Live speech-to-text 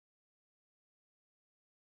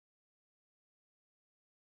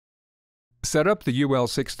Set up the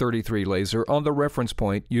UL633 laser on the reference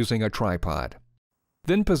point using a tripod.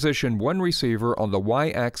 Then position one receiver on the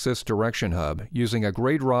Y-axis direction hub using a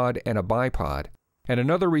grade rod and a bipod, and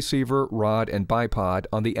another receiver, rod, and bipod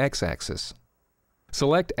on the X-axis.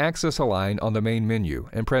 Select Axis Align on the main menu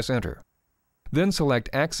and press Enter. Then select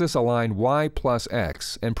Axis Align Y plus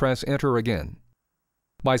X and press Enter again.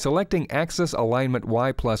 By selecting Axis Alignment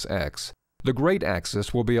Y plus X, the grade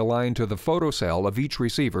axis will be aligned to the photocell of each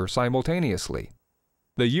receiver simultaneously.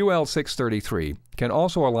 The UL633 can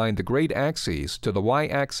also align the grade axes to the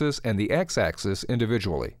Y-axis and the X-axis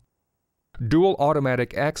individually. Dual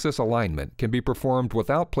automatic axis alignment can be performed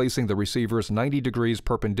without placing the receivers 90 degrees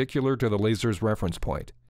perpendicular to the laser's reference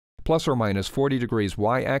point, plus or minus 40 degrees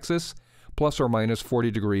Y-axis, plus or minus 40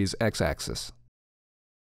 degrees X-axis.